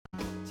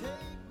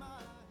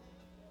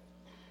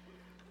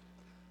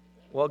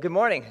Well, good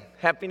morning.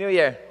 Happy New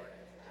Year.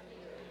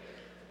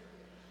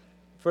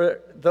 For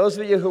those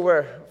of you who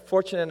were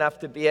fortunate enough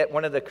to be at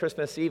one of the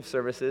Christmas Eve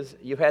services,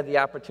 you had the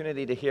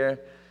opportunity to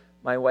hear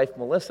my wife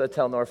Melissa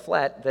tell North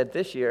Flat that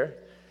this year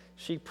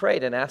she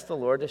prayed and asked the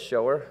Lord to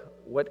show her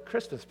what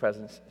Christmas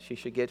presents she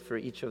should get for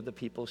each of the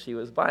people she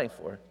was buying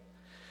for.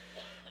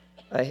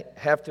 I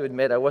have to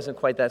admit I wasn't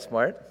quite that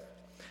smart.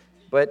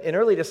 But in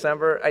early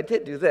December, I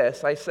did do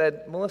this. I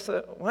said,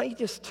 Melissa, why don't you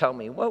just tell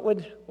me, what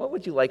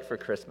would you like for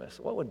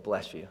Christmas? What would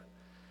bless you?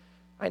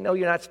 I know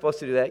you're not supposed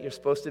to do that. You're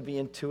supposed to be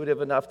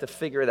intuitive enough to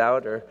figure it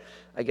out, or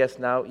I guess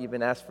now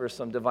even ask for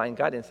some divine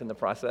guidance in the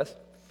process.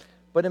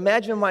 But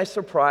imagine my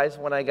surprise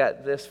when I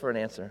got this for an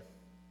answer.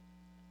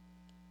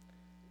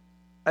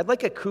 I'd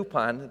like a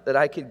coupon that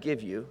I could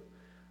give you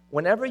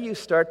whenever you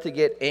start to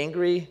get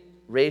angry,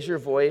 raise your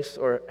voice,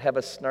 or have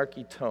a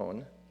snarky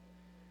tone,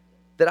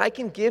 that I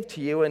can give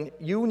to you, and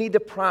you need to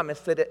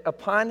promise that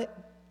upon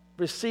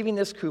receiving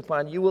this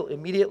coupon, you will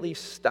immediately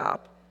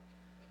stop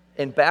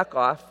and back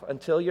off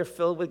until you're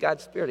filled with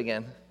God's Spirit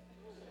again.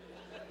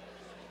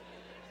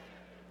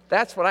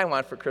 That's what I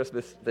want for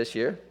Christmas this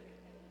year.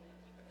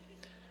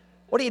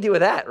 What do you do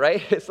with that,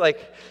 right? It's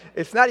like,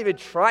 it's not even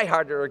try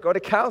harder or go to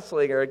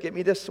counseling or get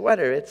me this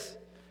sweater. It's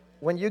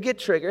when you get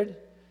triggered,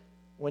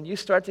 when you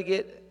start to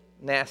get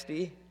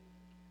nasty,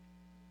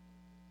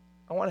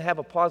 I want to have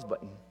a pause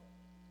button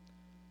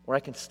where I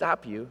can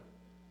stop you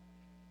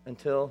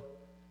until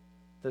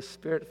the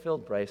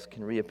Spirit-filled Bryce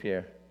can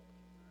reappear.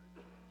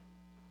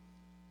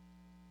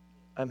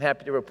 I'm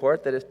happy to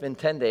report that it's been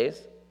 10 days,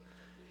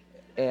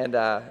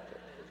 and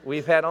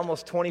we've had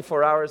almost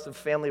 24 hours of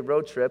family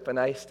road trip, and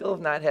I still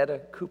have not had a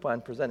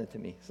coupon presented to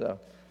me.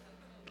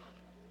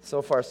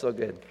 So far, so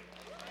good.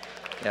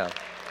 Yeah.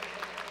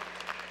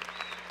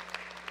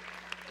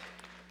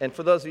 And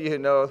for those of you who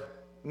know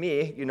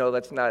me, you know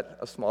that's not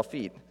a small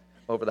feat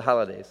over the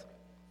holidays.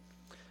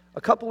 A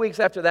couple weeks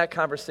after that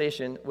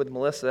conversation with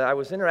Melissa, I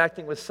was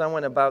interacting with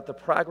someone about the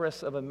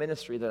progress of a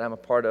ministry that I'm a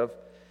part of,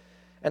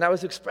 and I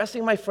was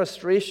expressing my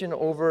frustration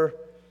over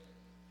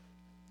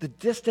the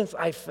distance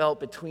I felt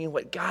between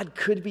what God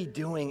could be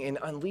doing in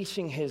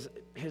unleashing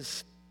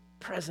His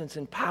presence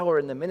and power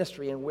in the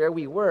ministry and where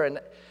we were. And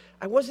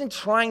I wasn't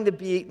trying to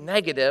be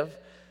negative,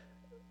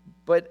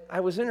 but I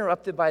was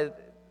interrupted by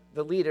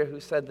the leader who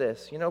said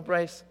this, you know,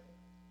 Bryce,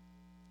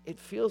 it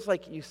feels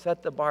like you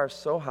set the bar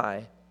so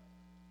high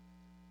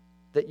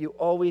that you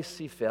always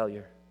see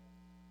failure.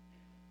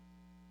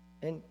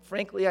 And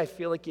frankly, I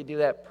feel like you do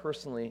that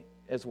personally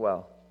as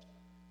well.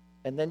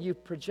 And then you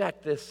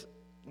project this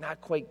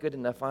not quite good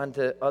enough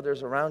onto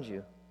others around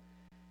you.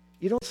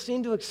 You don't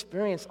seem to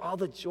experience all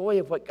the joy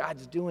of what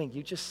God's doing.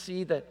 You just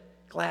see the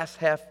glass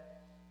half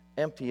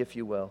empty, if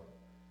you will.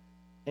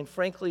 And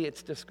frankly,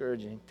 it's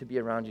discouraging to be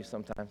around you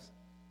sometimes.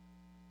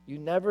 You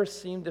never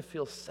seem to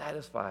feel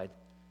satisfied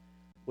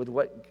with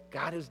what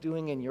God is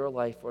doing in your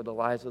life or the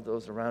lives of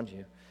those around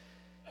you.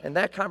 And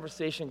that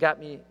conversation got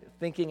me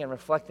thinking and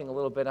reflecting a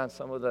little bit on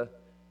some of the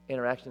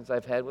interactions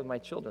I've had with my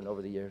children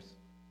over the years.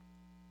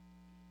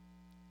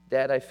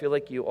 Dad, I feel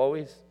like you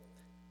always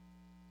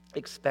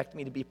expect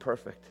me to be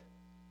perfect.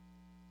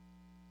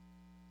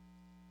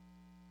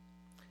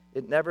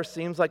 It never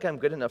seems like I'm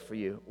good enough for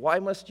you. Why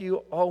must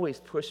you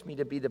always push me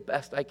to be the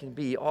best I can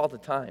be all the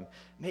time?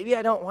 Maybe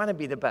I don't want to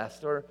be the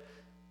best, or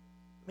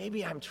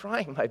maybe I'm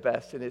trying my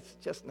best and it's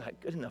just not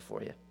good enough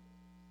for you.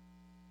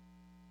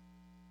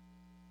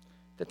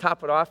 To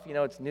top it off, you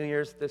know, it's New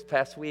Year's this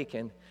past week,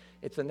 and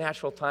it's a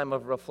natural time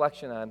of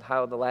reflection on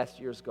how the last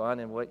year's gone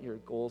and what your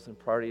goals and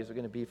priorities are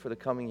going to be for the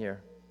coming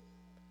year.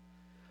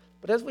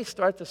 But as we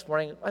start this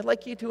morning, I'd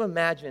like you to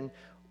imagine,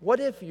 what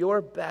if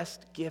your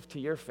best gift to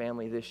your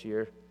family this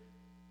year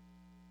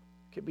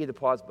could be the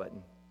pause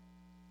button?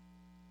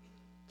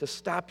 To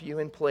stop you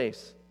in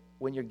place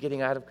when you're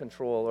getting out of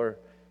control or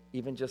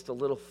even just a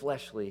little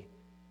fleshly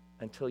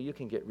until you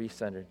can get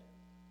recentered.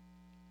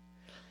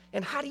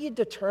 And how do you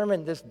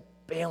determine this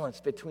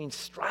balance between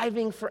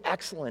striving for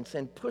excellence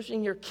and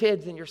pushing your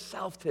kids and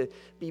yourself to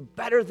be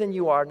better than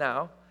you are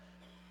now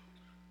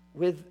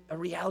with a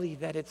reality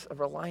that it's a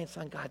reliance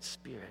on God's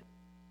Spirit?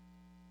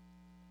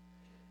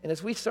 And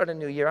as we start a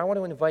new year, I want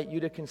to invite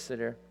you to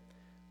consider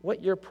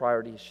what your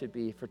priorities should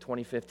be for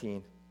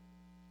 2015.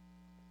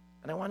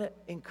 And I want to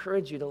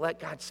encourage you to let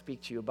God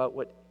speak to you about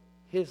what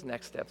His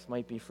next steps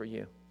might be for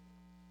you.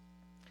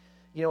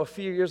 You know, a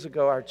few years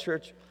ago, our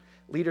church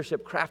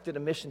leadership crafted a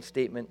mission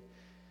statement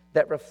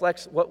that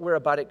reflects what we're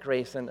about at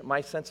Grace. And my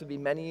sense would be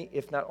many,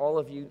 if not all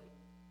of you,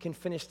 can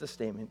finish the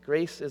statement.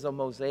 Grace is a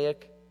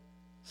mosaic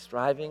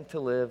striving to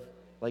live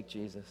like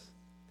Jesus.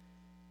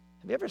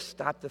 Have you ever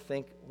stopped to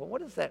think, well, what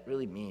does that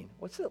really mean?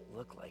 What's it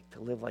look like to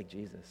live like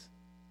Jesus?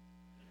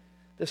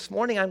 This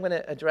morning, I'm going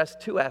to address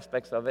two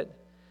aspects of it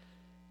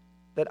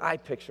that I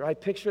picture. I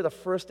picture the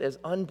first as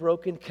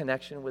unbroken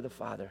connection with the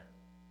Father.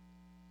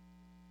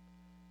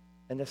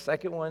 And the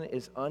second one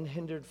is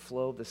unhindered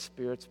flow of the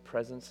Spirit's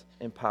presence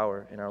and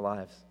power in our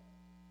lives.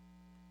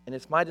 And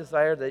it's my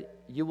desire that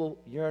you will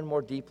yearn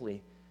more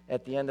deeply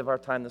at the end of our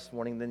time this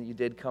morning than you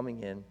did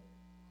coming in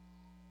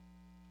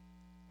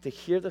to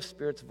hear the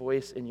Spirit's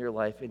voice in your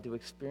life and to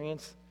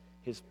experience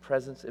his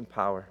presence and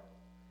power,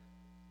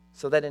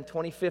 so that in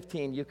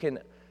 2015 you can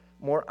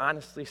more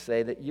honestly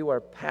say that you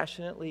are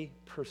passionately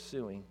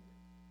pursuing,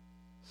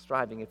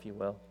 striving, if you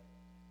will,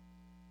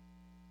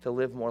 to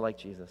live more like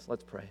Jesus.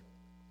 Let's pray.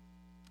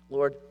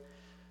 Lord,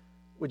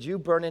 would you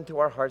burn into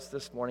our hearts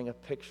this morning a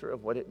picture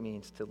of what it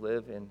means to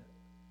live in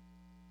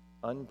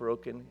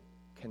unbroken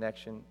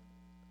connection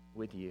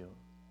with you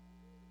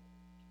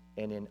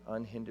and in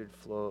unhindered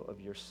flow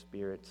of your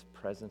Spirit's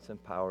presence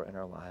and power in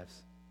our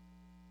lives.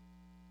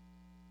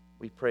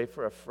 We pray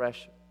for a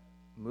fresh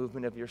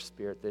movement of your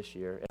Spirit this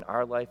year in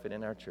our life and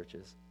in our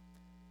churches.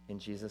 In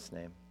Jesus'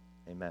 name,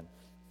 amen.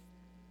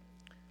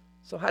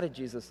 So how did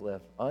Jesus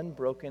live?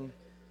 Unbroken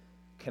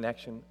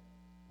connection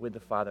with the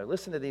Father.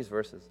 Listen to these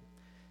verses.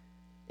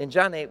 In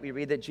John 8, we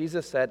read that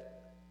Jesus said,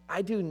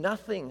 I do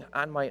nothing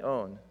on my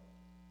own,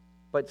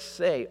 but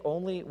say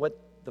only what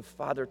the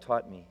Father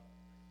taught me,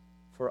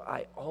 for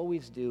I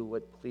always do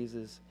what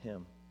pleases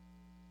him.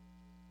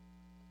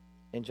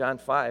 In John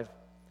 5,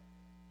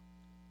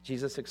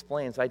 Jesus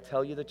explains, I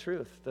tell you the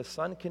truth, the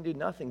Son can do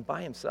nothing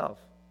by himself.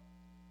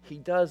 He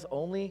does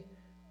only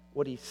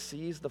what he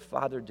sees the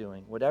Father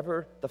doing.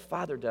 Whatever the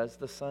Father does,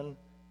 the Son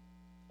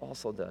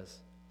also does.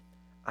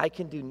 I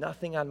can do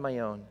nothing on my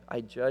own.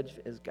 I judge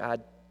as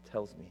God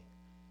tells me.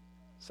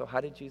 So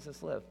how did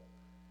Jesus live?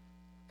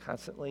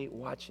 Constantly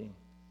watching,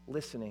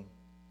 listening,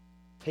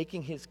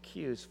 taking his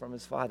cues from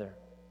his Father.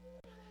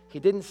 He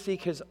didn't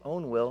seek his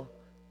own will,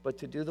 but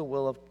to do the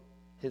will of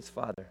his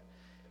Father.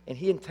 And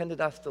he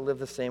intended us to live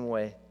the same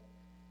way.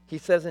 He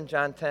says in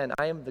John 10,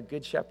 I am the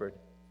good shepherd.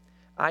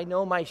 I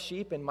know my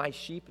sheep, and my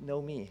sheep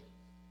know me.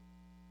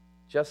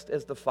 Just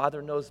as the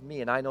Father knows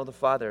me, and I know the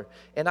Father.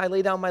 And I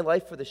lay down my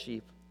life for the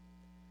sheep.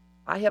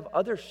 I have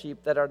other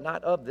sheep that are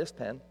not of this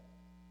pen.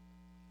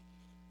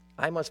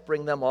 I must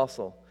bring them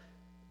also.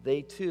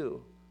 They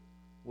too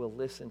will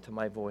listen to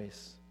my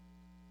voice.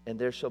 And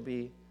there shall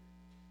be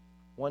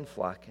one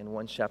flock and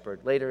one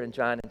shepherd. Later in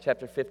John, in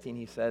chapter 15,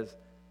 he says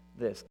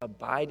this,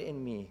 abide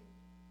in me,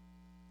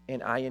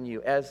 and I in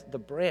you. As the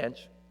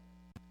branch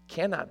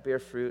cannot bear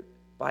fruit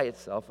by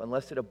itself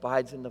unless it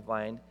abides in the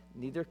vine,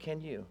 neither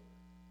can you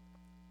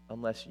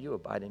unless you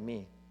abide in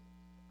me.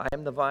 I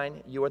am the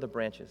vine, you are the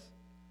branches.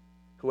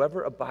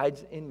 Whoever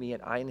abides in me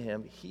and I in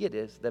him, he it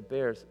is that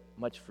bears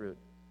much fruit.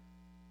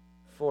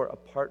 For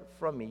apart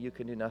from me, you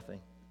can do nothing.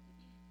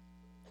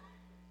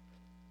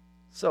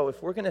 So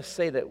if we're going to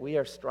say that we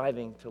are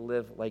striving to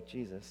live like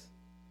Jesus,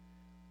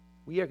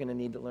 we are going to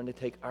need to learn to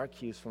take our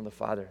cues from the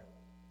Father,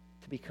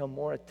 to become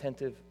more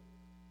attentive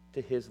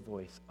to his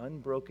voice,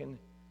 unbroken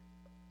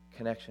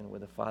connection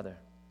with the Father.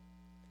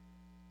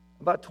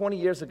 About 20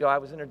 years ago, I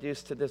was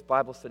introduced to this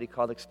Bible study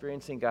called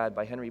Experiencing God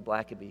by Henry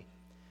Blackaby.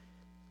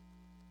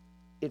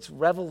 It's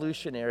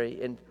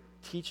revolutionary in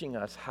teaching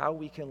us how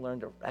we can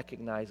learn to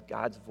recognize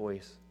God's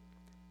voice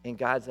and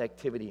God's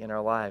activity in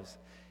our lives.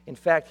 In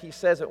fact, he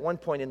says at one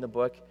point in the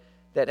book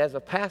that as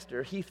a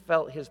pastor, he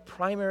felt his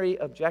primary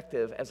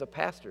objective as a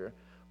pastor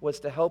was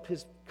to help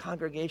his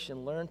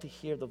congregation learn to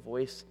hear the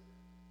voice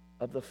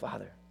of the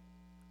Father.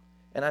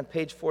 And on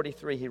page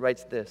 43, he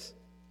writes this,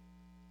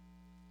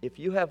 if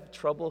you have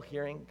trouble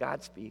hearing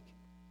God speak,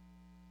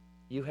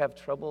 you have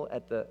trouble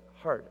at the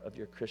heart of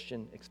your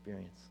Christian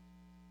experience.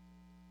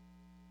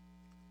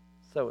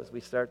 So as we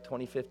start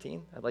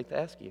 2015, I'd like to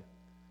ask you,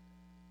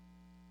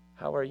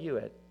 how are you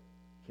at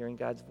hearing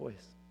God's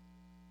voice?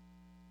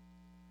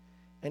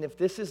 And if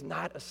this is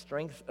not a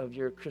strength of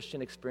your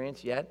Christian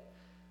experience yet,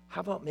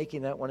 how about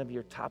making that one of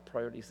your top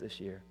priorities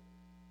this year?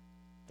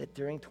 That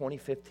during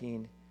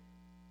 2015,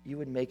 you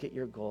would make it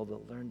your goal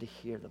to learn to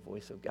hear the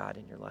voice of God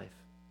in your life.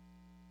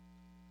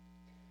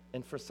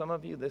 And for some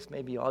of you, this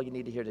may be all you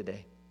need to hear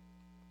today.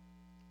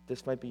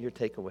 This might be your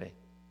takeaway.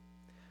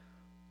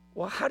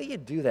 Well, how do you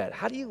do that?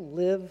 How do you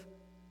live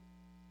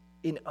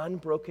in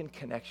unbroken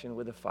connection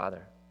with the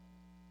Father?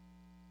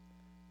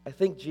 I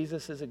think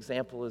Jesus'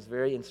 example is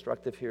very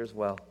instructive here as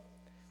well.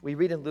 We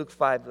read in Luke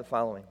 5 the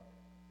following.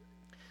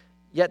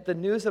 Yet the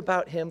news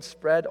about him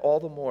spread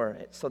all the more,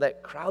 so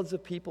that crowds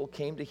of people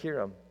came to hear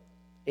him,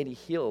 and he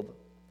healed,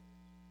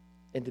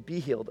 and to be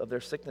healed of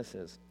their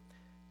sicknesses.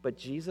 But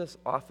Jesus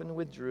often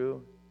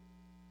withdrew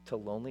to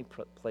lonely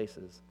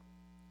places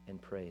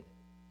and prayed.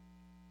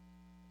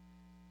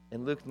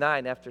 In Luke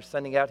 9, after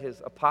sending out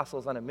his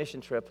apostles on a mission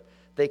trip,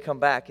 they come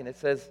back, and it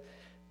says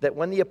that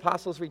when the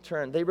apostles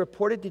returned, they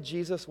reported to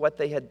Jesus what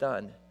they had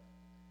done.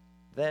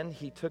 Then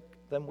he took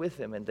them with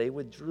him, and they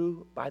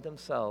withdrew by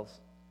themselves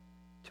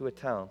to a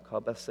town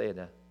called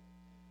Bethsaida.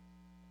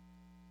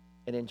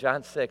 And in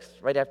John 6,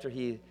 right after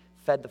he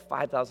fed the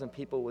 5,000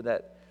 people with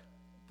that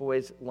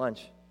boy's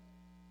lunch,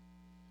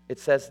 it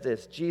says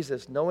this,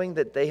 Jesus, knowing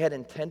that they had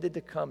intended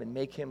to come and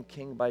make him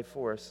king by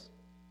force,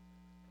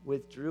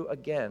 withdrew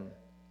again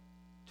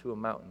to a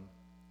mountain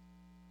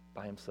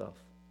by himself.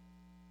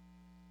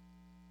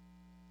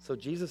 So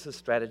Jesus'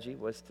 strategy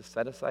was to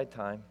set aside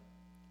time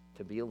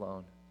to be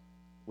alone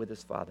with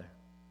his Father.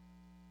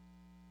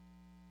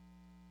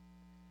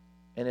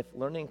 And if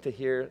learning to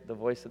hear the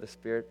voice of the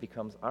Spirit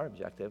becomes our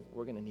objective,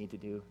 we're going to need to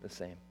do the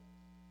same.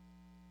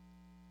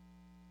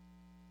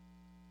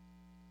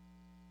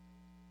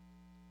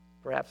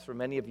 Perhaps for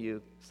many of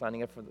you,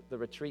 signing up for the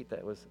retreat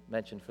that was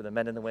mentioned for the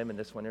men and the women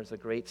this winter is a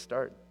great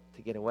start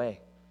to get away.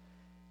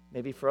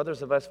 Maybe for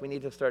others of us, we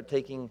need to start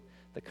taking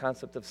the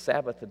concept of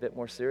Sabbath a bit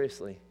more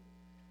seriously.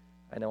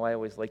 I know I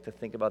always like to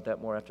think about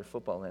that more after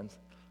football ends.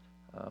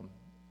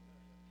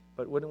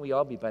 But wouldn't we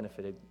all be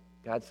benefited?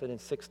 God said in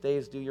 6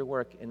 days, do your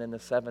work, and in the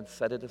seventh,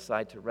 set it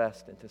aside to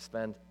rest and to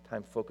spend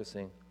time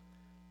focusing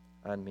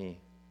on me.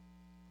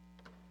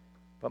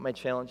 But my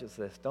challenge is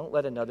this: don't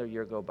let another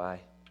year go by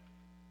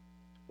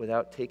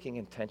without taking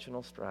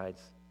intentional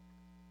strides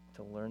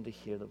to learn to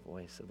hear the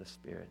voice of the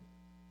Spirit.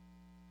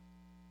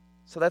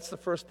 So that's the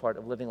first part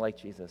of living like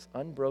Jesus,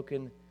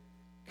 unbroken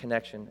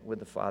connection with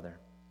the Father.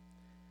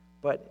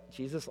 But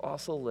Jesus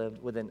also lived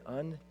with an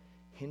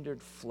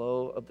unhindered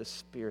flow of the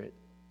Spirit,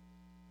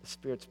 the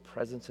Spirit's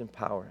presence and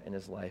power in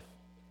his life.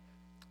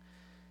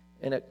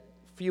 In a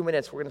few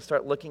minutes, we're going to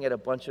start looking at a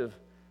bunch of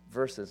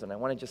verses, and I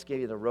want to just give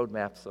you the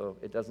roadmap so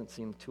it doesn't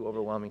seem too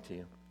overwhelming to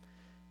you.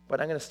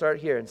 But I'm going to start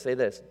here and say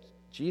this: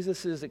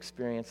 Jesus'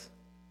 experience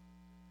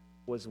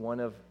was one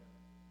of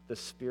the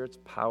Spirit's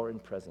power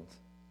and presence.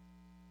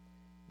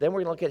 Then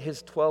we're going to look at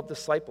his 12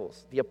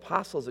 disciples. The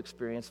apostles'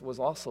 experience was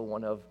also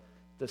one of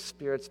the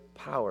Spirit's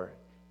power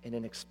and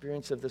an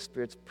experience of the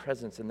Spirit's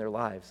presence in their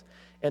lives.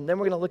 And then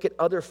we're going to look at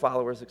other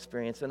followers'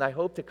 experience, and I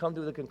hope to come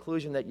to the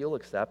conclusion that you'll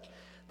accept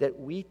that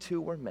we too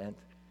were meant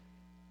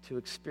to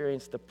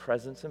experience the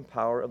presence and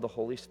power of the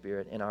Holy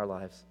Spirit in our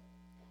lives.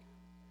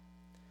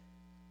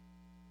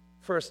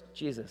 First,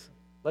 Jesus.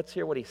 Let's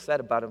hear what he said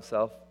about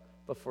himself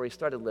before he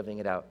started living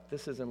it out.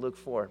 This is in Luke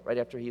 4, right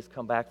after he's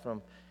come back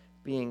from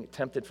being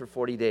tempted for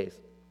 40 days.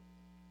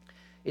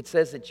 It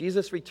says that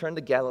Jesus returned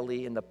to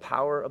Galilee in the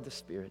power of the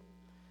Spirit.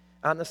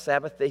 On the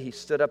Sabbath day, he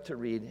stood up to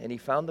read, and he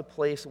found the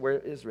place where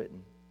it is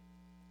written,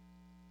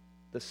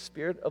 "The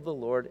Spirit of the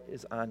Lord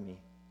is on me,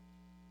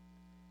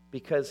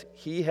 because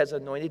he has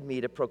anointed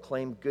me to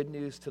proclaim good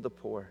news to the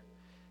poor.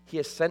 He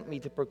has sent me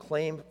to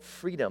proclaim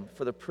freedom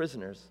for the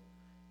prisoners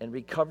and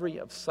recovery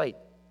of sight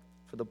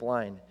for the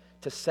blind,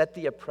 to set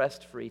the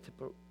oppressed free,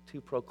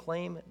 to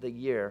proclaim the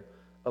year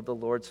of the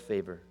Lord's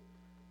favor."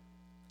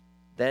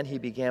 Then he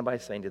began by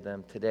saying to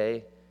them,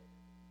 "Today,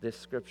 this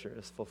scripture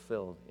is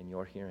fulfilled in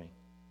your hearing."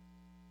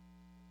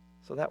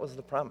 So that was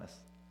the promise.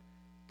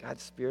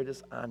 God's Spirit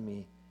is on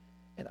me,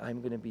 and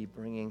I'm going to be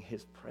bringing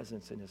his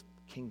presence and his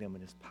kingdom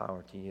and his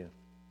power to you.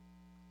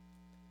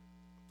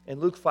 In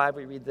Luke 5,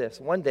 we read this: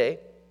 one day,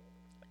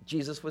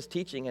 Jesus was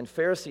teaching, and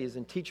Pharisees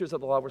and teachers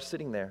of the law were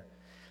sitting there.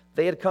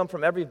 They had come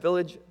from every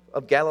village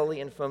of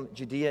Galilee and from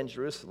Judea and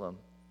Jerusalem.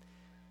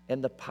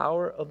 And the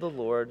power of the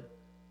Lord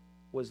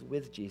was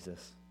with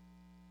Jesus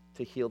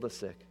to heal the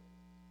sick.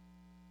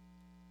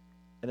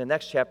 In the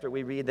next chapter,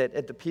 we read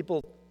that the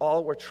people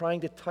all were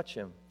trying to touch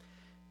him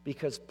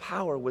because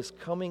power was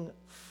coming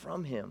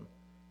from him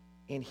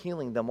and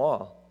healing them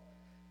all.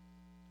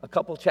 A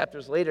couple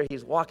chapters later,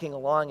 he's walking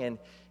along and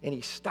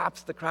he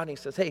stops the crowd and he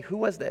says, "Hey, who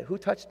was that? Who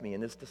touched me?"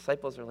 And his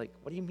disciples are like,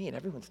 "What do you mean?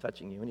 Everyone's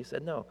touching you." And he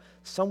said, "No,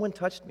 someone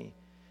touched me.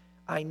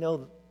 I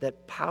know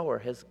that power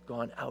has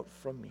gone out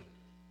from me."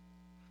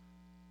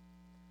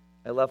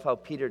 I love how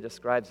Peter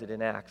describes it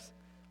in Acts,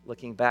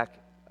 looking back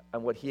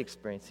on what he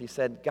experienced. He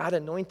said, "God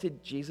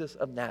anointed Jesus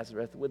of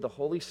Nazareth with the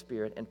Holy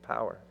Spirit and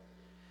power.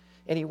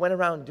 And he went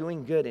around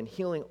doing good and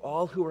healing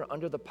all who were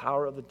under the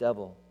power of the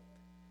devil,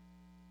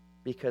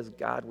 because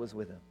God was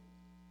with him."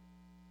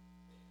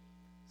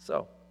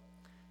 So,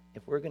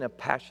 if we're going to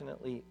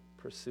passionately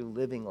pursue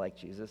living like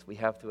Jesus, we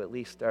have to at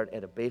least start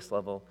at a base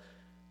level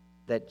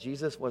that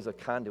Jesus was a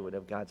conduit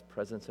of God's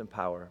presence and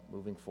power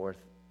moving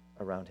forth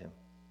around him.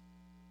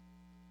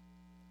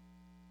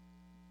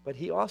 But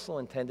he also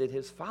intended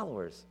his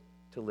followers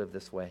to live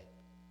this way.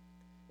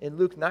 In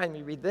Luke 9,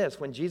 we read this: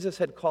 when Jesus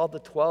had called the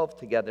 12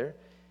 together,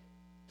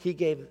 he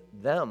gave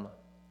them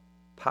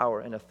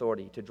power and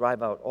authority to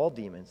drive out all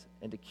demons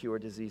and to cure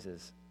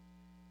diseases.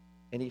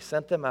 And he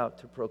sent them out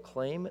to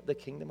proclaim the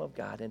kingdom of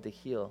God and to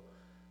heal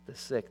the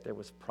sick. There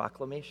was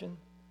proclamation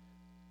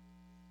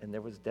and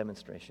there was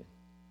demonstration.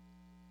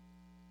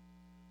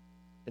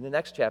 In the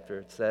next chapter,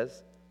 it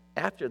says,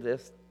 after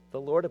this,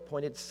 the Lord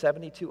appointed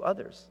 72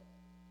 others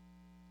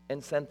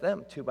and sent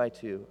them 2 by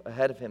 2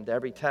 ahead of him to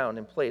every town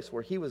and place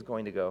where he was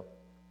going to go.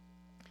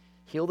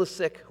 Heal the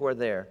sick who are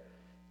there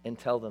and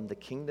tell them the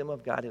kingdom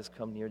of God has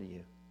come near to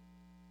you.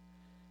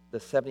 The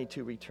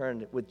 72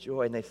 returned with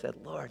joy, and they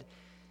said, "Lord,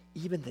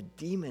 even the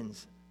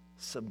demons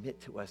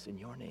submit to us in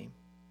your name."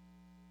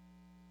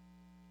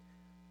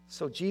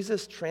 So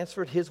Jesus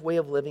transferred his way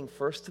of living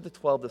first to the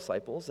 12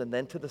 disciples and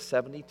then to the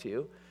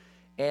 72.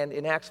 And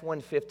in Acts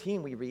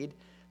 1:15, we read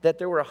that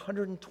there were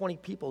 120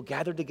 people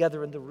gathered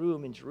together in the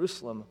room in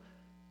Jerusalem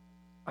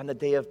on the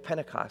day of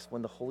Pentecost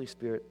when the Holy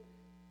Spirit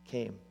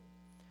came.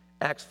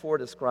 Acts 4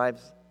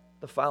 describes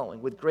the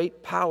following: with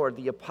great power,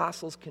 the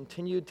apostles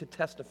continued to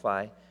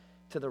testify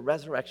to the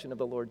resurrection of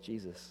the Lord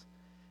Jesus,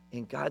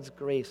 and God's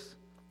grace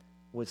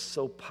was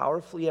so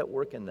powerfully at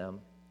work in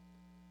them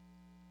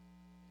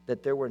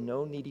that there were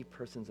no needy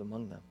persons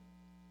among them.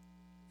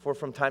 For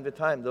from time to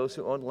time, those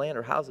who owned land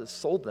or houses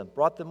sold them,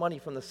 brought the money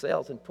from the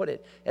sales, and put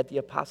it at the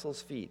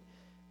apostles' feet,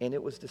 and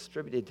it was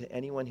distributed to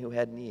anyone who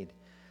had need.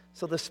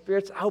 So the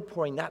Spirit's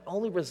outpouring not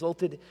only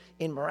resulted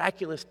in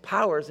miraculous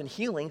powers and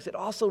healings, it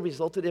also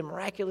resulted in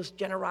miraculous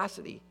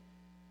generosity,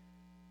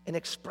 an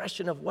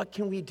expression of what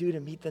can we do to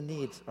meet the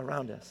needs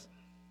around us.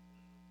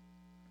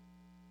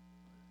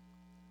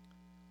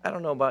 I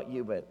don't know about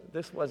you, but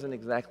this wasn't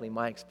exactly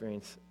my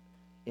experience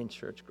in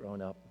church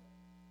growing up.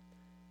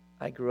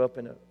 I grew up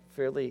in a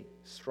fairly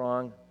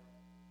strong,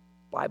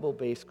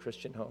 Bible-based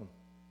Christian home.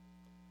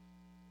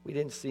 We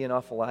didn't see an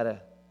awful lot of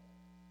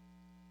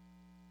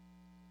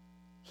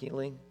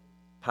healing,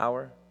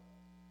 power.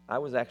 I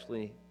was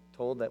actually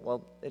told that,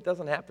 well, it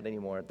doesn't happen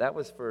anymore. That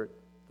was for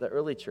the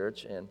early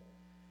church, and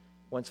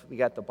once we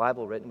got the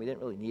Bible written, we didn't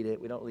really need it.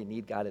 We don't really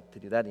need God to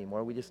do that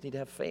anymore. We just need to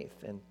have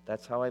faith, and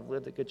that's how I've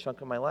lived a good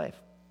chunk of my life.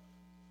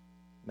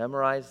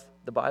 Memorize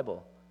the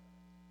Bible,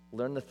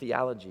 learn the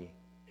theology,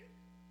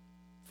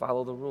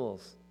 follow the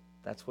rules.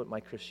 That's what my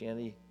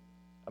Christianity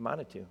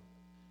amounted to.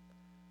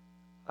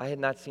 I had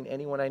not seen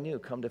anyone I knew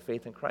come to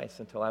faith in Christ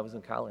until I was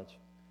in college.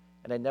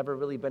 And I'd never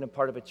really been a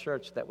part of a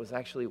church that was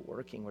actually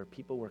working, where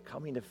people were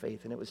coming to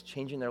faith and it was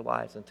changing their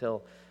lives,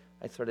 until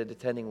I started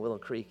attending Willow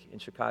Creek in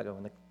Chicago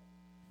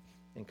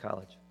in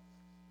college.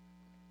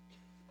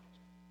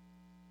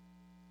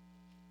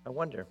 I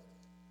wonder,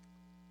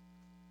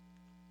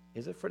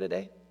 is it for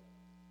today?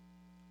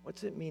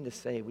 What's it mean to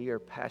say we are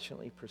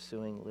passionately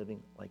pursuing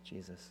living like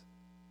Jesus?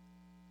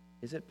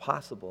 Is it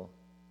possible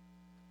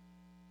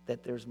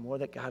that there's more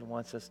that God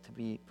wants us to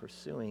be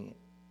pursuing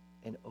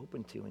and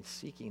open to and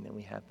seeking than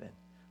we have been?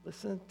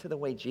 Listen to the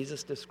way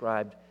Jesus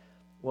described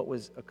what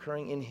was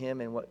occurring in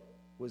him and what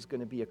was going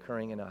to be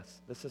occurring in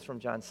us. This is from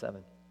John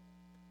 7.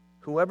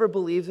 Whoever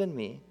believes in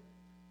me,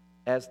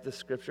 as the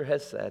scripture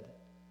has said,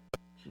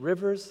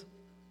 rivers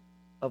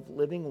of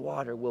living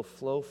water will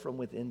flow from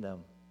within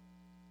them.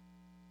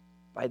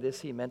 By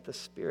this he meant the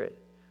Spirit,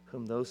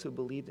 whom those who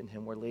believed in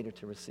him were later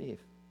to receive.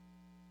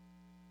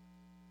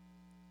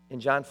 In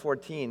John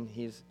 14,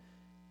 he's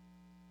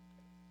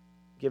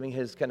giving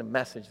his kind of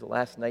message the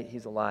last night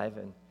he's alive,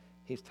 and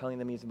he's telling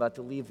them he's about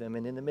to leave them.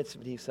 And in the midst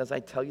of it, he says, I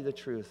tell you the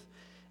truth.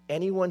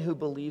 Anyone who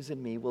believes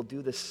in me will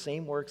do the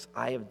same works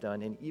I have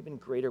done, and even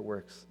greater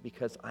works,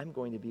 because I'm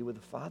going to be with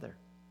the Father.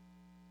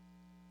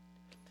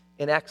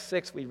 In Acts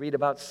 6, we read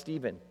about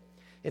Stephen.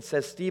 It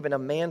says, Stephen, a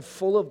man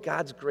full of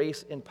God's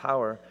grace and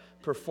power,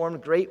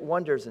 performed great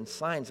wonders and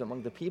signs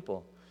among the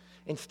people.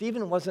 And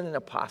Stephen wasn't an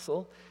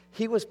apostle.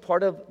 He was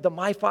part of the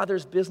My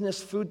Father's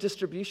Business food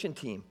distribution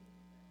team.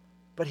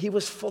 But he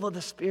was full of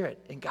the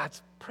Spirit, and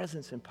God's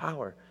presence and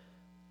power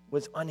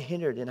was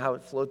unhindered in how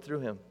it flowed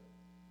through him.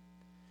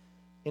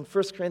 In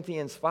 1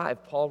 Corinthians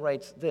 5, Paul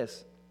writes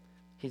this.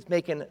 He's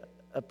making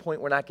a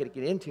point we're not going to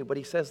get into, but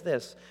he says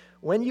this: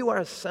 when you are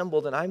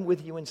assembled, and I'm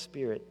with you in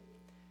spirit,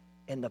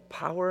 and the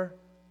power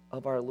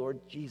of our Lord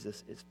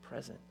Jesus is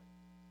present.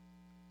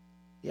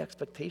 The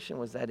expectation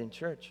was that in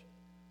church,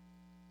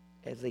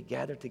 as they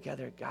gathered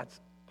together, God's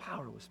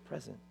power was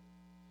present.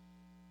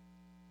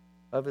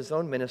 Of his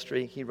own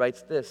ministry, he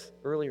writes this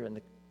earlier in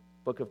the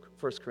book of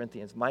 1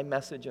 Corinthians. My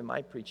message and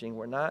my preaching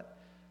were not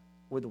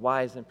with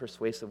wise and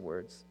persuasive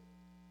words,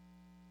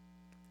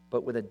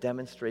 but with a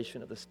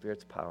demonstration of the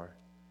Spirit's power,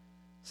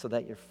 so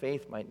that your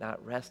faith might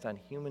not rest on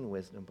human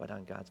wisdom, but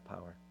on God's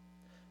power.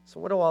 So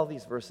what do all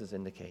these verses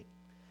indicate?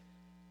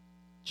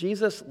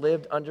 Jesus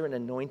lived under an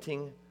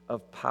anointing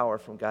of power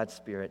from God's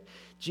Spirit.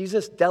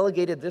 Jesus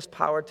delegated this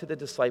power to the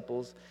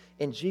disciples,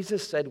 and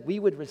Jesus said we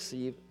would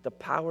receive the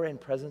power and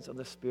presence of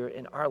the Spirit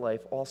in our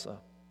life also.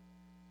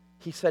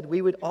 He said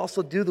we would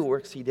also do the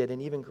works he did,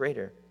 and even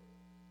greater.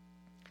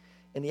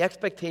 And the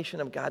expectation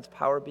of God's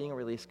power being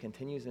released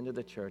continues into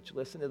the church.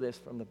 Listen to this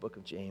from the book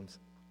of James.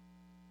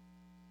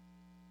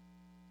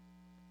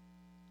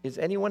 Is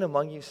anyone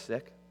among you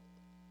sick?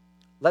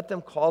 Let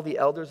them call the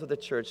elders of the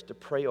church to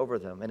pray over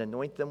them and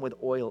anoint them with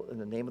oil in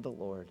the name of the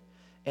Lord.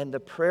 And the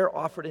prayer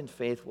offered in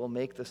faith will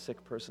make the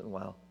sick person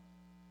well.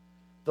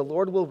 The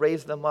Lord will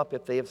raise them up.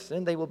 If they have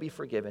sinned, they will be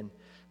forgiven.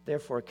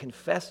 Therefore,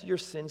 confess your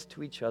sins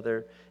to each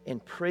other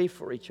and pray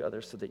for each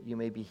other so that you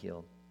may be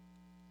healed.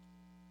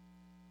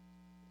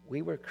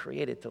 We were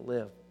created to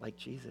live like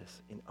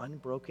Jesus, in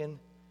unbroken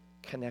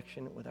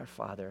connection with our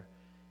Father,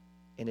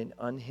 in an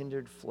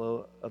unhindered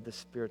flow of the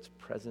Spirit's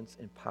presence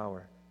and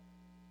power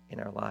in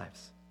our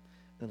lives.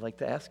 And I'd like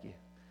to ask you,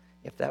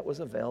 if that was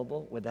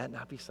available, would that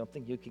not be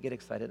something you could get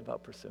excited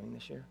about pursuing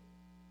this year?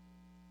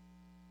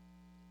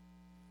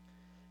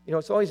 You know,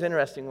 it's always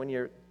interesting when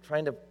you're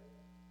trying to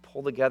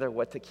pull together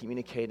what to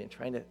communicate and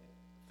trying to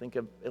think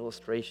of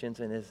illustrations,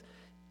 and is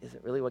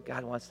it really what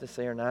God wants to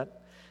say or not?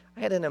 I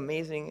had an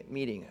amazing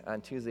meeting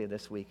on Tuesday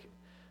this week.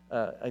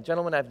 A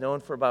gentleman I've known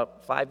for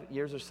about 5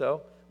 years or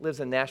so, lives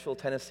in Nashville,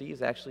 Tennessee.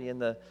 He's actually in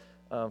the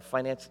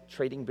finance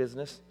trading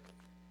business.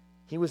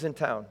 He was in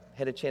town,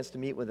 had a chance to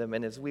meet with him,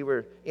 and as we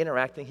were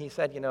interacting, he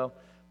said, you know,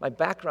 my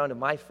background of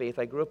my faith,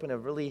 I grew up in a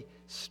really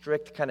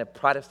strict kind of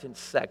Protestant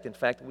sect. In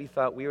fact, we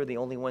thought we were the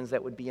only ones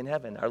that would be in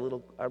heaven, our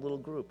little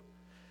group.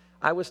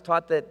 I was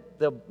taught that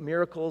the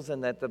miracles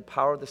and that the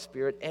power of the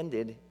Spirit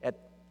ended at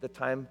the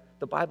time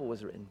the Bible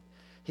was written.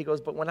 He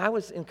goes, but when I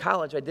was in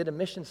college, I did a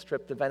missions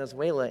trip to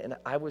Venezuela, and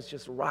I was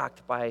just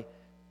rocked by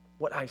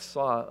what I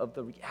saw of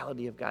the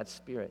reality of God's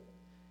Spirit.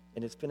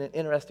 And it's been an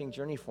interesting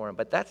journey for him,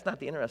 but that's not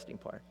the interesting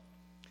part.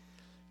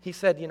 He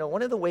said,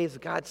 one of the ways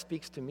God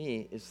speaks to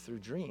me is through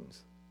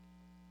dreams.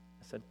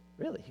 I said,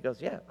 really? He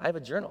goes, yeah, I have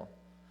a journal.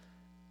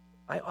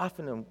 I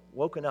often am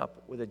woken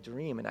up with a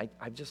dream, and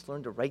I've just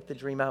learned to write the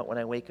dream out when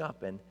I wake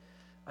up, and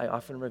I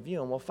often review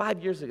them. Well,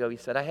 5 years ago, he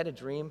said, I had a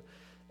dream,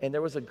 and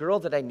there was a girl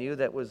that I knew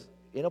that was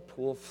in a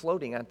pool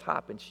floating on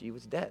top, and she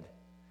was dead.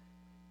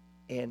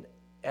 And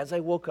as I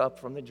woke up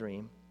from the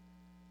dream,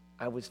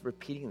 I was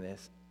repeating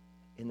this,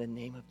 in the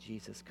name of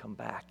Jesus, come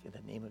back. In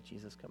the name of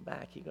Jesus, come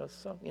back. He goes,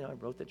 so, I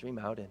wrote the dream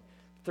out, and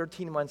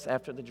 13 months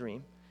after the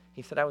dream,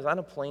 he said, I was on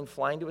a plane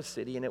flying to a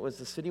city, and it was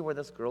the city where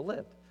this girl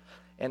lived.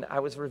 And I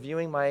was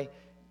reviewing my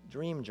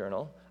dream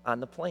journal on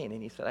the plane,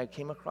 and he said, I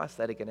came across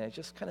that again, and I was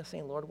just kind of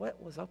saying, Lord,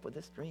 what was up with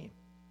this dream?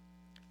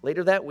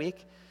 Later that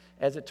week,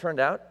 as it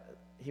turned out,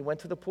 he went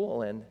to the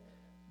pool, and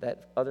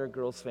that other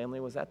girl's family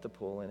was at the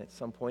pool, and at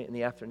some point in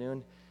the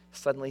afternoon,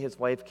 suddenly his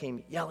wife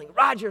came yelling,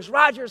 Rogers,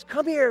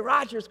 come here,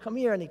 Rogers, come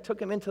here. And he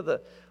took him into the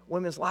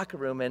women's locker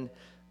room, and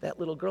that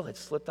little girl had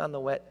slipped on the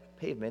wet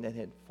pavement and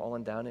had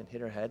fallen down and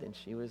hit her head, and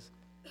she was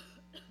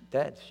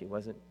dead. She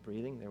wasn't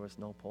breathing. There was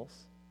no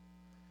pulse.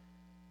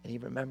 And he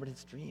remembered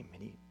his dream,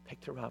 and he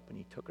picked her up, and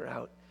he took her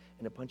out,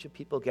 and a bunch of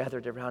people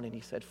gathered around, and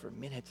he said, for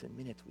minutes and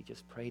minutes, we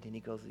just prayed. And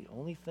he goes, the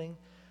only thing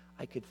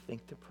I could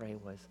think to pray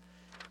was,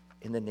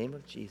 in the name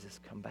of Jesus,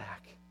 come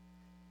back.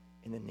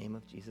 In the name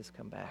of Jesus,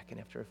 come back. And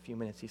after a few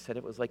minutes, he said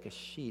it was like a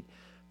sheet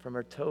from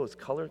her toes.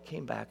 Color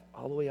came back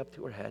all the way up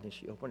to her head, and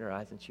she opened her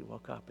eyes, and she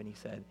woke up, and he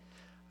said,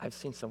 I've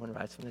seen someone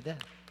rise from the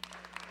dead.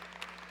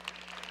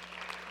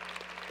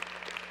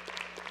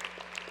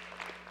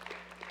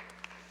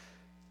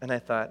 And I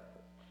thought,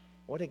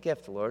 what a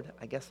gift, Lord.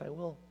 I guess I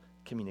will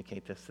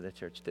communicate this to the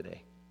church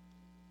today.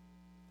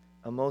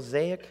 A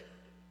mosaic,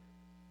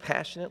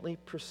 passionately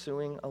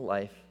pursuing a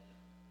life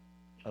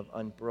of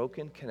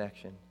unbroken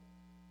connection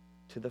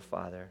to the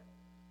Father,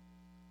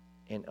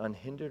 an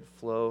unhindered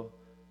flow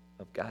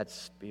of God's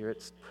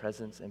Spirit's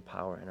presence and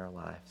power in our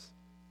lives.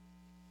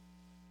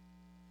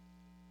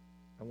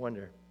 I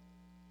wonder,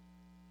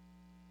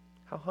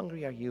 how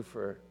hungry are you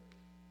for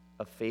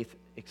a faith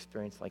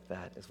experience like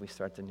that as we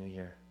start the new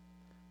year?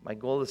 My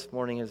goal this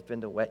morning has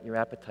been to whet your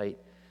appetite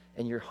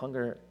and your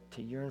hunger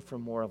to yearn for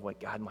more of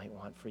what God might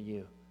want for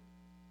you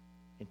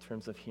in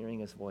terms of hearing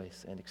his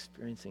voice and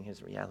experiencing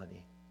his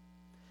reality.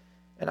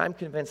 And I'm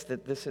convinced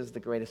that this is the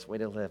greatest way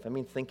to live. I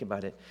mean, think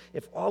about it.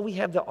 If all we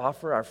have to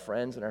offer our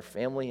friends and our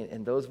family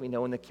and those we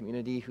know in the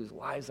community whose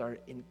lives are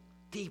in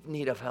deep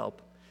need of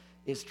help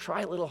is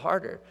try a little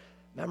harder,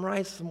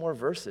 memorize some more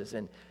verses,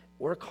 and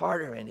work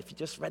harder. And if you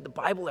just read the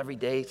Bible every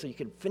day so you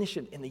could finish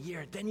it in the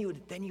year, then you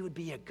would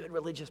be a good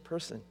religious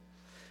person.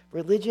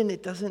 Religion,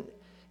 it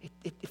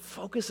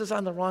focuses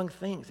on the wrong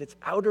things. It's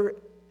outer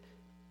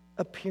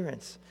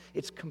appearance.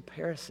 It's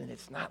comparison.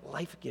 It's not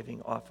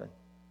life-giving often.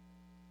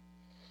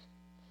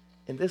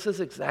 And this is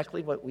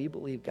exactly what we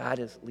believe God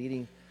is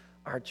leading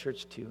our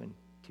church to in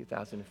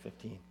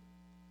 2015.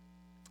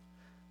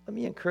 Let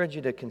me encourage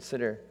you to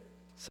consider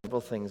several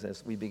things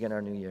as we begin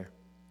our new year.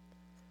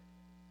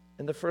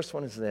 And the first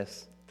one is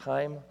this: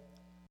 time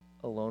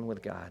alone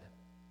with God.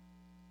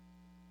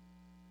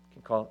 You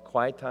can call it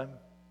quiet time.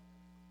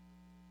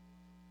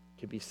 It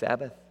could be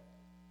Sabbath.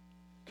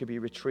 It could be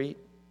retreat.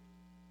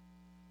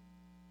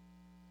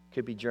 It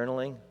could be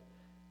journaling.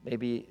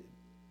 Maybe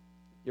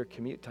your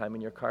commute time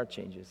in your car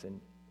changes, and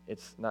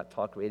it's not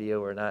talk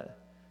radio or not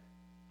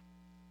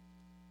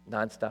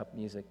nonstop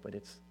music, but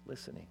it's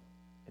listening,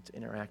 it's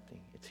interacting,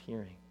 it's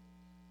hearing.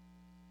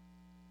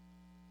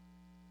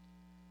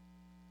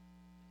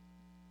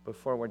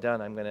 Before we're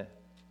done, I'm going to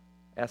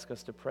ask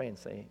us to pray and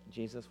say,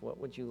 Jesus, what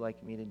would you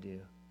like me to do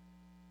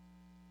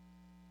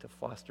to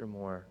foster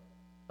more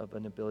of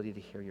an ability to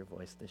hear your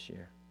voice this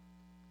year?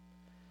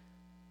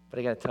 But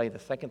I got to tell you, the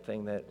second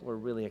thing that we're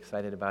really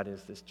excited about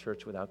is this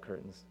Church Without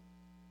Curtains.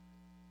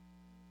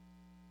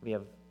 We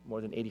have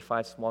more than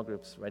 85 small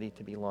groups ready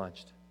to be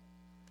launched.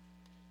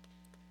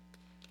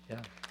 Yeah.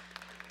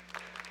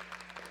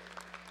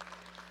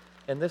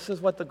 And this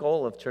is what the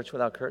goal of Church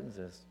Without Curtains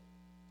is.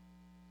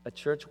 A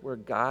church where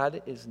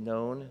God is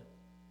known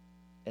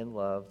and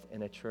loved,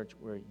 and a church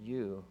where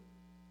you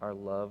are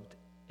loved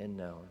and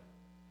known.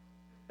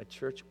 A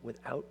church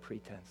without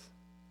pretense,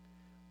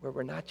 where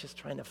we're not just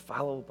trying to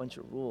follow a bunch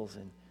of rules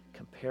and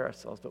compare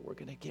ourselves, but we're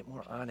going to get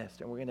more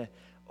honest, and we're going to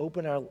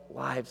open our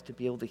lives to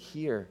be able to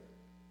hear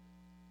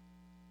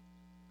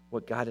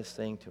what God is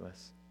saying to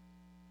us.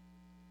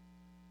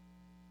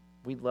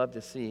 We'd love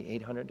to see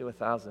 800 to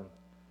 1,000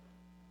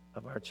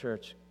 of our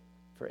church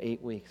for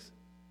 8 weeks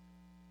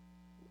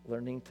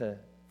learning to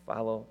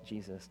follow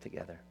Jesus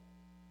together.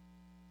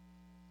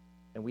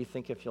 And we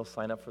think if you'll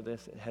sign up for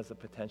this, it has the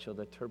potential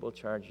to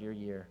turbocharge your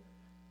year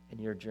and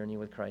your journey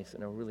with Christ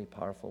in a really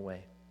powerful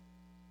way.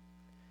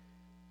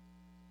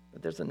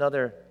 But there's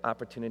another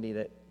opportunity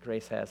that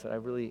Grace has that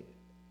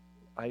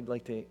I'd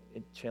like to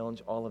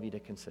challenge all of you to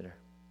consider.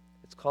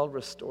 It's called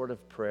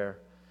restorative prayer.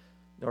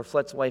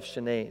 Norflet's wife,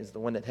 Shanae, is the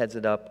one that heads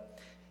it up.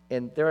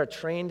 And there are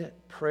trained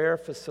prayer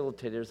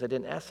facilitators that,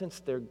 in essence,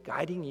 they're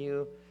guiding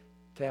you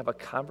to have a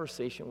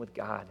conversation with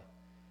God.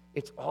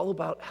 It's all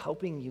about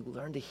helping you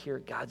learn to hear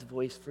God's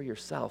voice for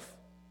yourself.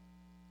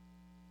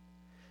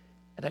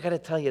 And I got to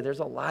tell you, there's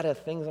a lot of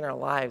things in our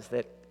lives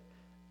that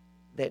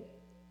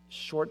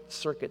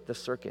short-circuit the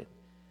circuit,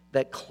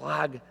 that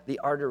clog the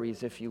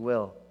arteries, if you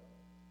will,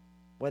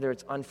 whether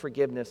it's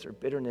unforgiveness or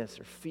bitterness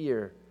or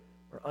fear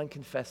or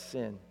unconfessed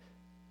sin.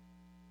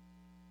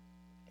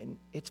 And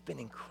it's been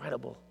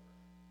incredible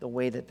the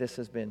way that this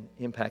has been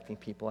impacting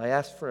people. I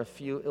asked for a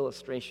few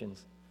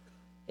illustrations,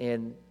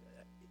 and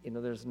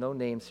there's no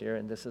names here,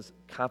 and this is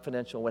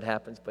confidential what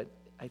happens, but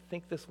I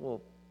think this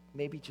will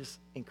maybe just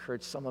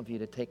encourage some of you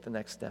to take the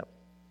next step.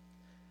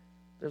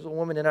 There's a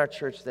woman in our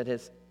church that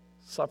has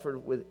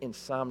suffered with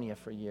insomnia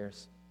for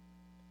years.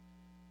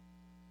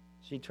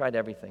 She tried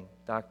everything,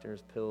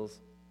 doctors, pills.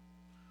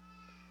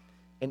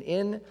 And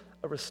in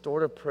a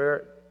restorative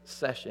prayer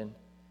session,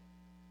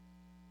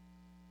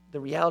 the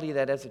reality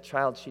that as a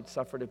child she'd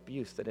suffered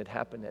abuse that had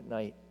happened at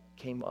night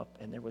came up,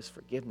 and there was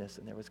forgiveness,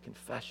 and there was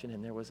confession,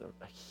 and there was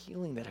a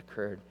healing that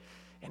occurred.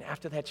 And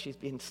after that, she's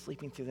been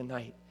sleeping through the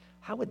night.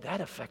 How would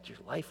that affect your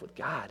life with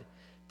God,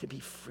 to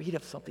be freed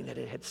of something that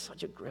had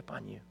such a grip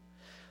on you?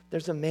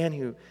 There's a man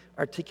who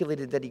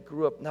articulated that he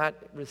grew up not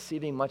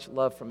receiving much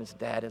love from his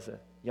dad as a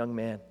young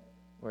man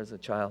or as a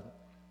child.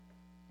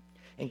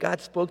 And God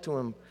spoke to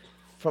him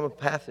from a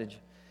passage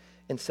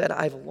and said,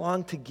 "I've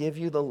longed to give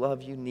you the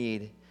love you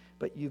need,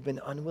 but you've been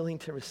unwilling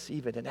to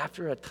receive it." And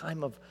after a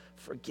time of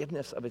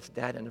forgiveness of his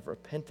dad and of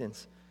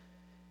repentance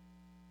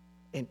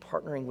and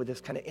partnering with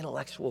this kind of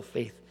intellectual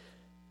faith,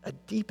 a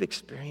deep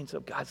experience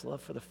of God's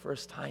love for the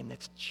first time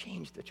that's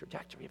changed the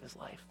trajectory of his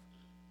life.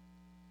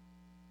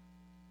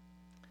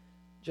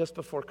 Just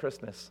before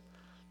Christmas,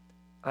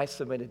 I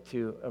submitted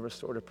to a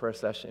restorative prayer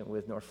session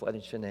with Norflet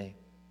and Shanae.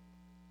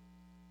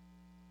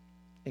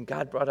 And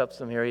God brought up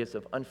some areas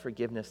of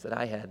unforgiveness that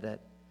I had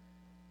that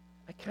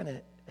I kind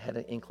of had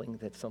an inkling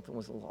that something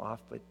was a little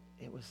off, but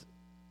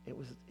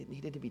it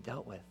needed to be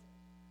dealt with.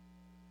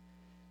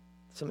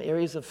 Some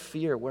areas of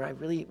fear where I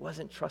really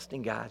wasn't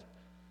trusting God,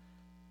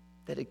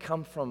 that had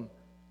come from,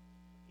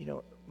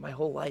 my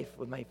whole life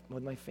with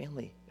my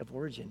family of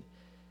origin.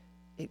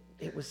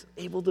 It was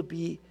able to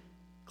be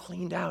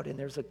cleaned out, and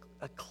there's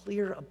a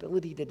clear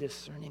ability to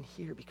discern and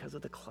hear because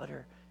of the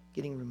clutter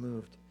getting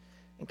removed.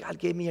 And God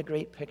gave me a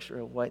great picture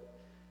of what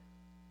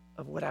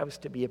I was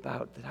to be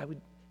about, that I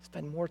would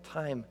spend more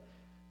time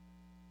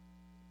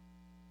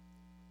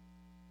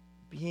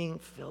being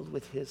filled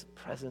with his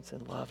presence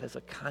and love as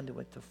a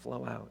conduit to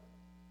flow out.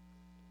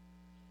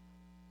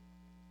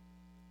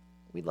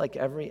 We'd like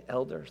every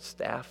elder,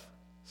 staff,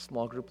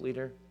 small group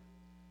leader,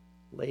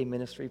 lay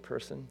ministry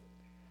person,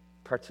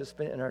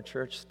 participant in our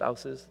church,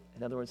 spouses,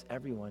 in other words,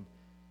 everyone,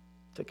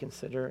 to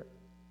consider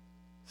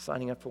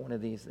signing up for one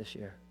of these this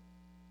year.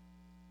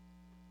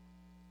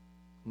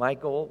 My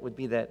goal would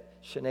be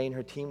that Shanae and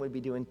her team would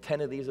be doing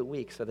 10 of these a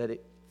week so that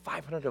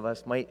 500 of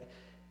us might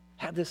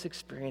have this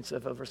experience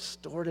of a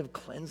restorative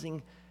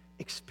cleansing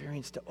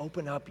experience to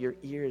open up your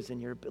ears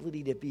and your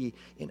ability to be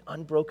in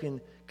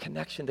unbroken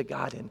connection to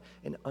God and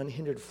an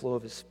unhindered flow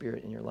of his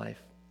Spirit in your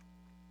life.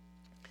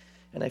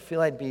 And I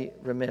feel I'd be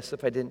remiss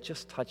if I didn't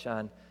just touch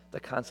on the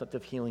concept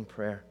of healing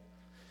prayer.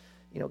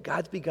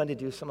 God's begun to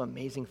do some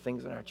amazing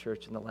things in our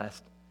church in the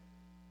last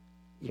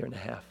year and a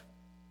half.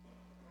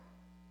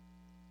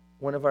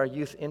 One of our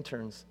youth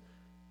interns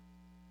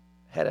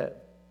had a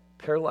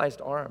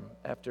paralyzed arm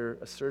after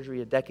a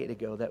surgery a decade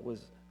ago that was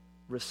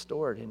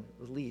restored and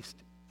released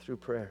through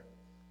prayer.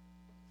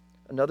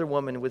 Another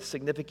woman with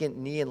significant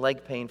knee and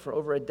leg pain for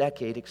over a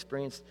decade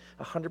experienced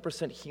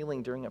 100%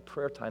 healing during a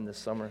prayer time this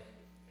summer.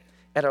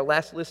 At our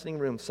last listening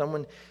room,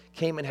 someone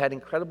came and had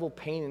incredible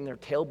pain in their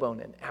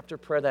tailbone, and after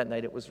prayer that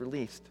night, it was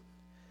released.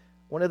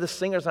 One of the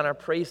singers on our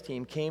praise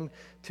team came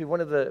to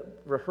one of the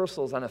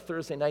rehearsals on a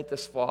Thursday night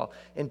this fall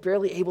and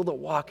barely able to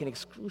walk in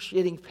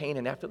excruciating pain,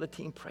 and after the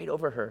team prayed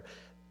over her,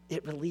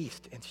 it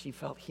released and she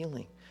felt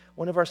healing.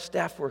 One of our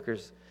staff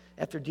workers,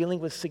 after dealing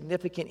with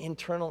significant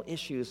internal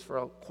issues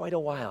for quite a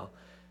while,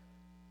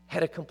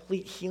 had a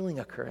complete healing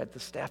occur at the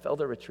staff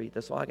elder retreat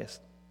this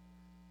August.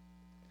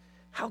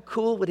 How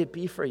cool would it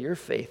be for your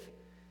faith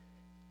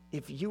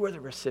if you were the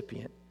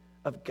recipient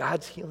of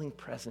God's healing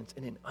presence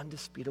in an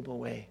undisputable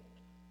way?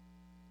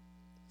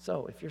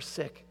 So if you're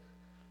sick,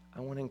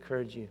 I want to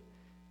encourage you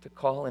to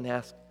call and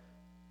ask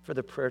for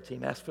the prayer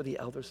team, ask for the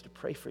elders to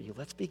pray for you.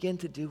 Let's begin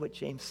to do what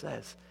James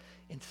says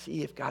and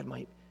see if God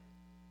might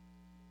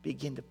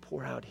begin to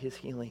pour out his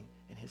healing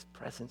and his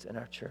presence in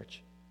our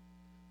church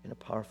in a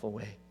powerful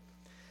way.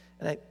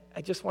 And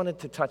I just wanted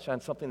to touch on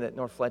something that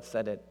Norflet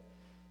said at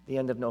the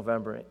end of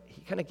November.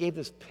 He kind of gave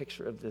this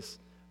picture of this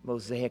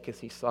mosaic as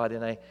he saw it.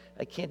 And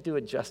I can't do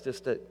it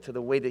justice to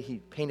the way that he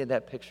painted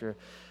that picture.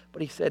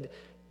 But he said,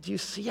 do you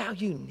see how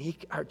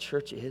unique our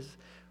church is?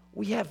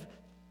 We have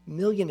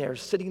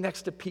millionaires sitting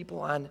next to people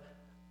on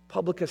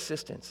public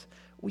assistance.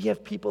 We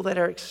have people that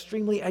are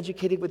extremely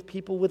educated with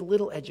people with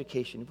little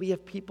education. We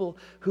have people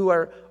who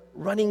are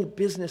running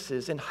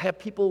businesses and have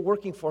people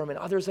working for them and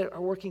others that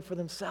are working for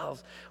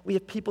themselves. We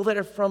have people that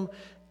are from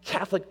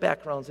Catholic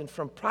backgrounds and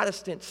from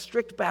Protestant,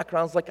 strict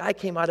backgrounds like I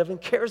came out of,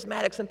 and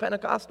charismatics and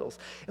Pentecostals.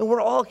 And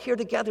we're all here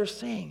together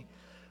saying,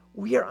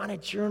 we are on a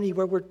journey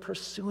where we're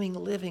pursuing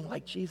living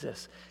like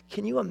Jesus.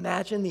 Can you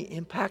imagine the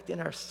impact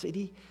in our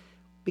city?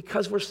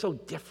 Because we're so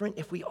different,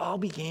 if we all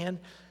began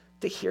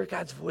to hear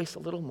God's voice a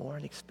little more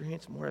and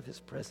experience more of his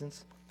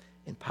presence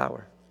and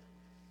power.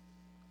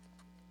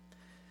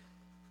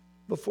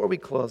 Before we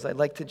close, I'd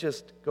like to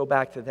just go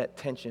back to that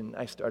tension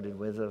I started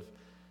with of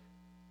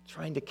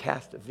trying to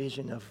cast a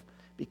vision of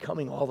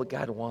becoming all that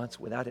God wants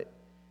without it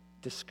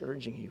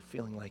discouraging you,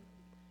 feeling like,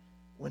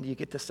 when do you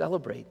get to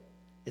celebrate?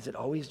 Is it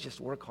always just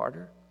work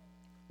harder?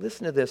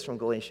 Listen to this from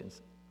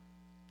Galatians.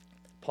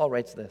 Paul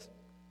writes this.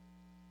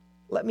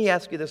 Let me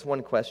ask you this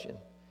one question.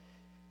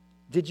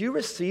 Did you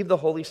receive the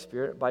Holy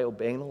Spirit by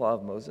obeying the law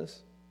of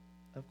Moses?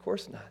 Of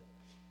course not.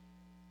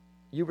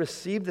 You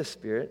received the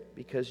Spirit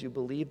because you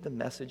believed the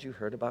message you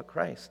heard about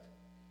Christ.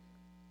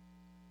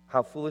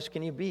 How foolish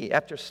can you be?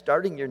 After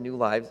starting your new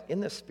lives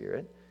in the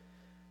Spirit,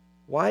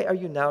 why are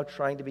you now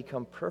trying to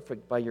become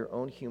perfect by your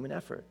own human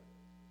effort?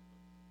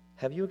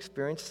 Have you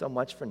experienced so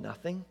much for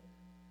nothing?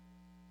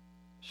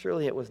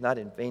 Surely it was not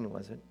in vain,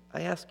 was it?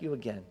 I ask you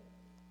again,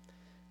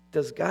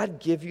 does God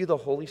give you the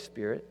Holy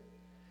Spirit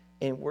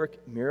and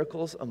work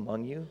miracles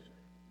among you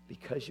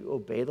because you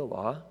obey the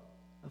law?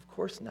 Of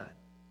course not.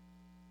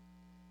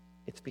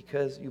 It's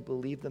because you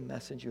believe the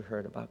message you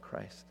heard about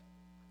Christ.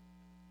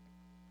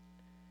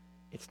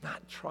 It's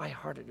not try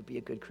harder to be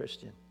a good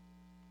Christian.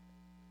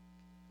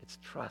 It's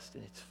trust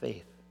and it's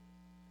faith.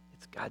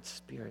 It's God's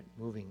Spirit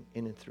moving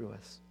in and through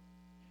us.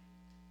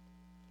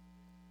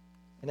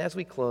 And as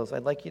we close,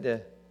 I'd like you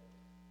to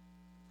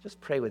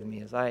just pray with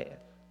me as I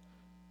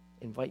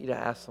invite you to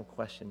ask some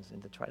questions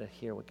and to try to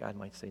hear what God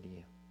might say to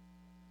you.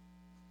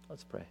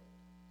 Let's pray.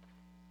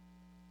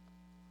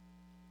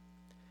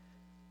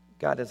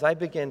 God, as I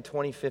begin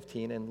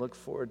 2015 and look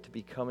forward to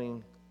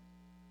becoming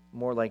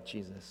more like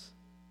Jesus,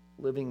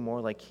 living more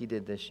like he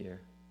did this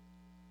year,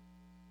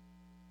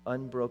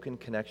 unbroken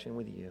connection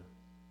with you,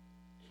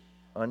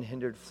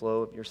 unhindered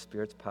flow of your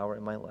Spirit's power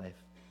in my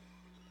life,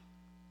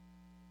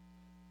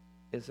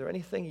 is there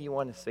anything you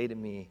want to say to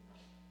me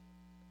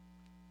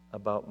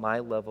about my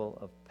level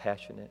of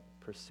passionate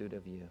pursuit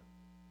of you?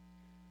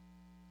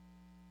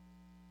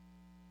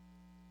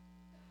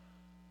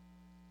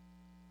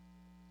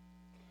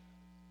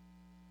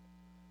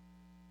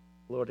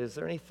 Lord, is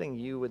there anything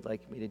you would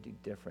like me to do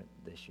different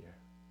this year?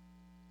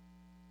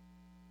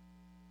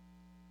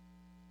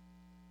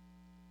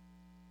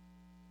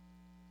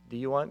 Do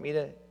you want me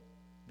to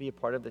be a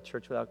part of the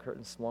Church Without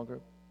Curtains small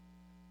group?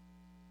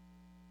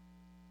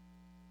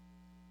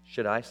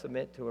 Should I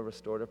submit to a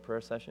restorative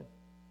prayer session?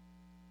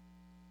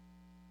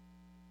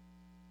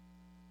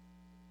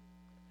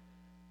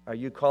 Are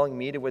you calling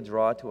me to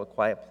withdraw to a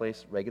quiet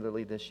place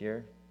regularly this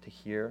year to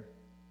hear,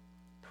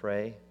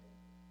 pray,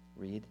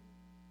 read?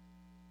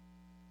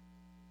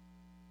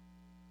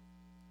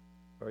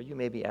 Or are you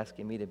maybe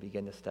asking me to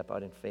begin to step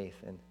out in faith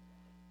and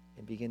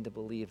begin to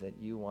believe that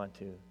you want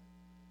to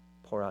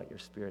pour out your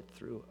Spirit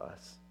through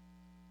us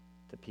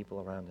to people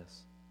around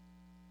us?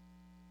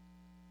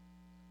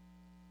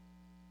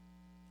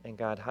 And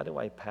God, how do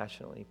I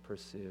passionately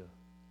pursue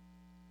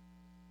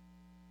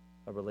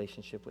a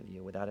relationship with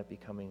you without it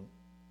becoming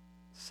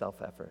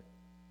self-effort,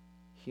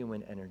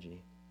 human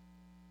energy,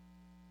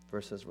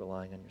 versus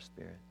relying on your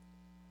Spirit?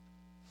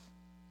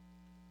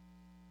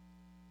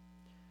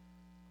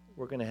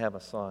 We're going to have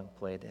a song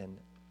played, and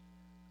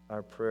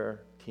our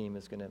prayer team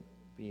is going to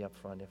be up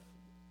front. If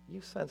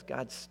you sense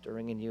God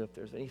stirring in you, if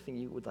there's anything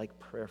you would like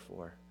prayer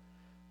for,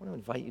 I want to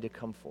invite you to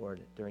come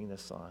forward during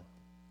this song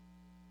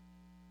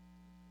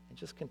and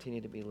just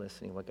continue to be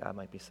listening what God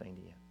might be saying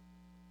to you.